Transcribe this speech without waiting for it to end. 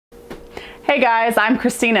Hey guys, I'm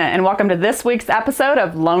Christina and welcome to this week's episode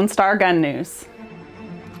of Lone Star Gun News.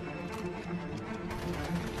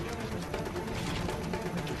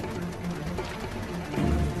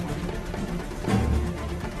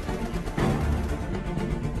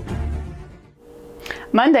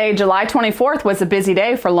 Monday, July 24th was a busy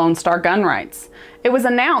day for Lone Star gun rights. It was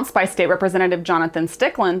announced by State Representative Jonathan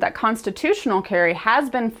Stickland that constitutional carry has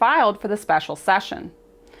been filed for the special session.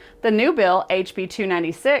 The new bill, HB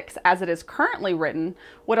 296, as it is currently written,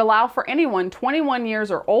 would allow for anyone 21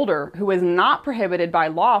 years or older who is not prohibited by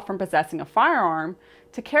law from possessing a firearm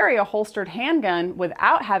to carry a holstered handgun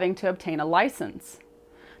without having to obtain a license.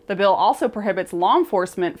 The bill also prohibits law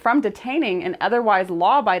enforcement from detaining an otherwise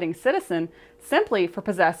law-abiding citizen simply for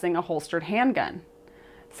possessing a holstered handgun,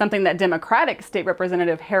 something that Democratic State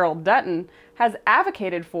Representative Harold Dutton has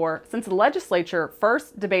advocated for since the legislature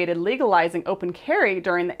first debated legalizing open carry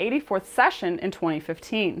during the 84th session in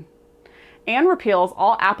 2015, and repeals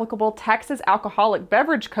all applicable Texas Alcoholic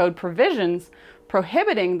Beverage Code provisions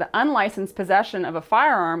prohibiting the unlicensed possession of a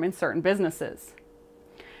firearm in certain businesses.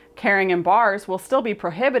 Carrying in bars will still be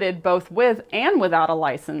prohibited both with and without a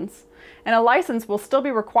license, and a license will still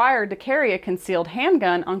be required to carry a concealed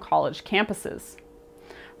handgun on college campuses.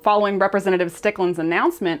 Following Representative Stickland's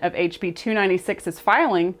announcement of HB 296's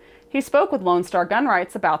filing, he spoke with Lone Star Gun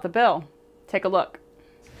Rights about the bill. Take a look.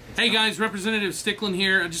 Hey guys, Representative Stickland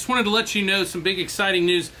here. I just wanted to let you know some big exciting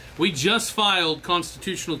news. We just filed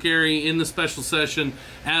constitutional carry in the special session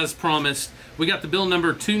as promised. We got the bill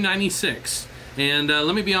number 296. And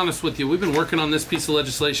let me be honest with you, we've been working on this piece of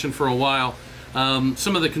legislation for a while.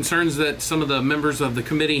 Some of the concerns that some of the members of the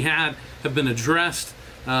committee had have been addressed.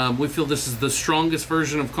 We feel this is the strongest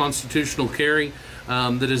version of constitutional carry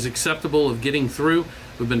that is acceptable of getting through.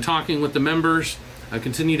 We've been talking with the members,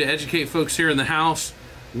 continue to educate folks here in the House.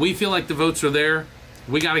 We feel like the votes are there.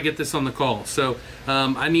 We got to get this on the call. So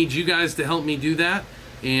I need you guys to help me do that.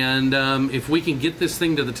 And if we can get this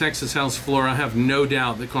thing to the Texas House floor, I have no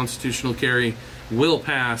doubt that constitutional carry will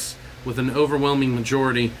pass with an overwhelming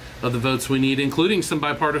majority of the votes we need, including some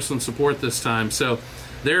bipartisan support this time. So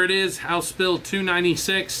there it is, House Bill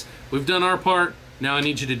 296. We've done our part. Now I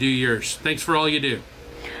need you to do yours. Thanks for all you do.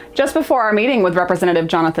 Just before our meeting with Representative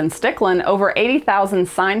Jonathan Stickland, over 80,000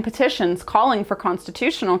 signed petitions calling for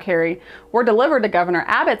constitutional carry were delivered to Governor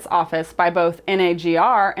Abbott's office by both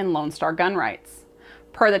NAGR and Lone Star Gun Rights.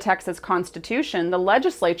 Per the Texas Constitution, the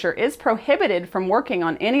legislature is prohibited from working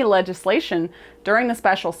on any legislation during the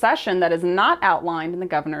special session that is not outlined in the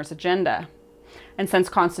governor's agenda. And since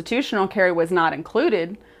constitutional carry was not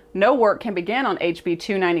included, no work can begin on HB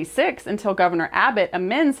 296 until Governor Abbott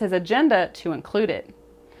amends his agenda to include it.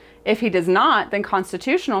 If he does not, then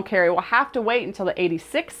constitutional carry will have to wait until the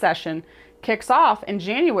 86th session kicks off in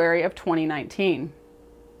January of 2019.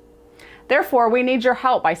 Therefore, we need your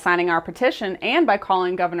help by signing our petition and by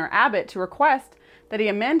calling Governor Abbott to request that he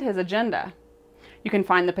amend his agenda. You can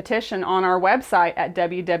find the petition on our website at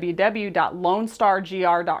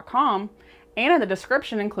www.lonestargr.com and in the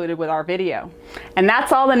description included with our video. And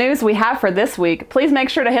that's all the news we have for this week. Please make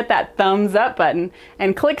sure to hit that thumbs up button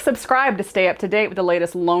and click subscribe to stay up to date with the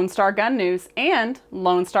latest Lone Star Gun news and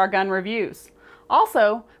Lone Star Gun reviews.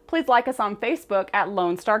 Also, please like us on Facebook at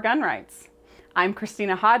Lone Star Gun Rights. I'm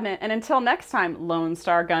Christina Hodnett, and until next time, Lone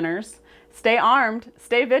Star Gunners, stay armed,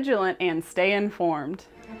 stay vigilant, and stay informed.